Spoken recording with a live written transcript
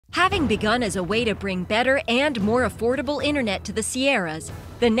Having begun as a way to bring better and more affordable internet to the Sierras,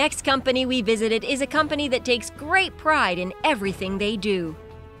 the next company we visited is a company that takes great pride in everything they do.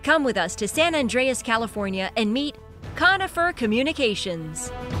 Come with us to San Andreas, California, and meet Conifer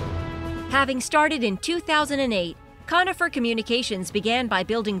Communications. Having started in 2008, Conifer Communications began by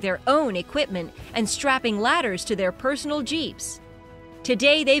building their own equipment and strapping ladders to their personal Jeeps.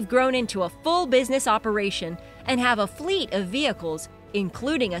 Today, they've grown into a full business operation and have a fleet of vehicles,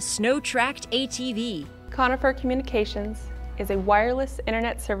 including a snow-tracked ATV. Conifer Communications is a wireless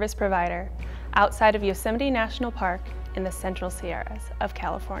internet service provider outside of Yosemite National Park in the Central Sierras of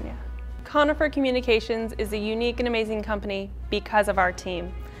California. Conifer Communications is a unique and amazing company because of our team.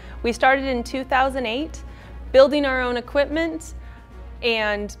 We started in 2008, building our own equipment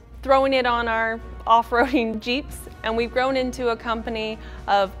and throwing it on our off-roading Jeeps, and we've grown into a company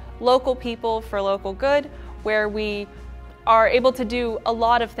of local people for local good, where we are able to do a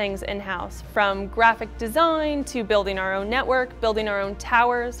lot of things in-house, from graphic design to building our own network, building our own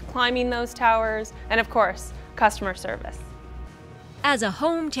towers, climbing those towers, and of course, customer service. As a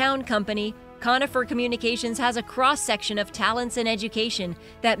hometown company, Conifer Communications has a cross-section of talents and education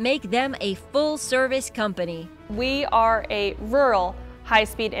that make them a full-service company. We are a rural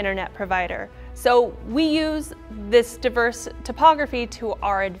high-speed internet provider, so we use this diverse topography to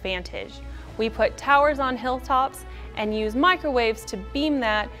our advantage. We put towers on hilltops and use microwaves to beam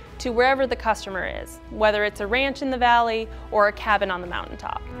that to wherever the customer is, whether it's a ranch in the valley or a cabin on the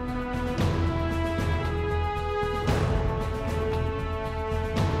mountaintop.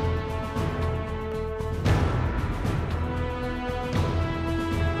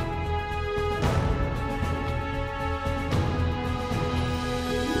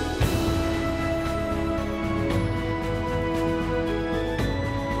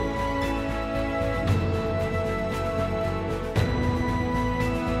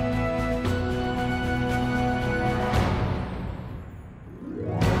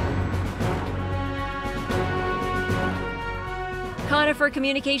 Conifer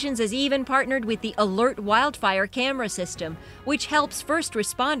Communications has even partnered with the Alert Wildfire camera system, which helps first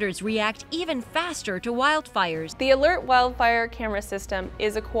responders react even faster to wildfires. The Alert Wildfire camera system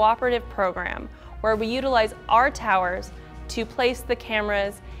is a cooperative program where we utilize our towers to place the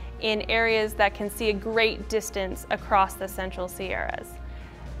cameras in areas that can see a great distance across the Central Sierras.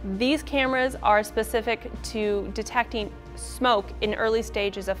 These cameras are specific to detecting smoke in early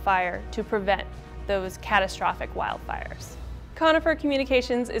stages of fire to prevent those catastrophic wildfires. Conifer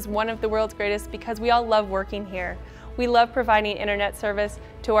Communications is one of the world's greatest because we all love working here. We love providing internet service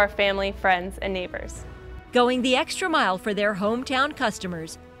to our family, friends, and neighbors. Going the extra mile for their hometown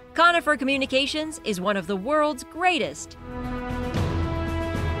customers, Conifer Communications is one of the world's greatest.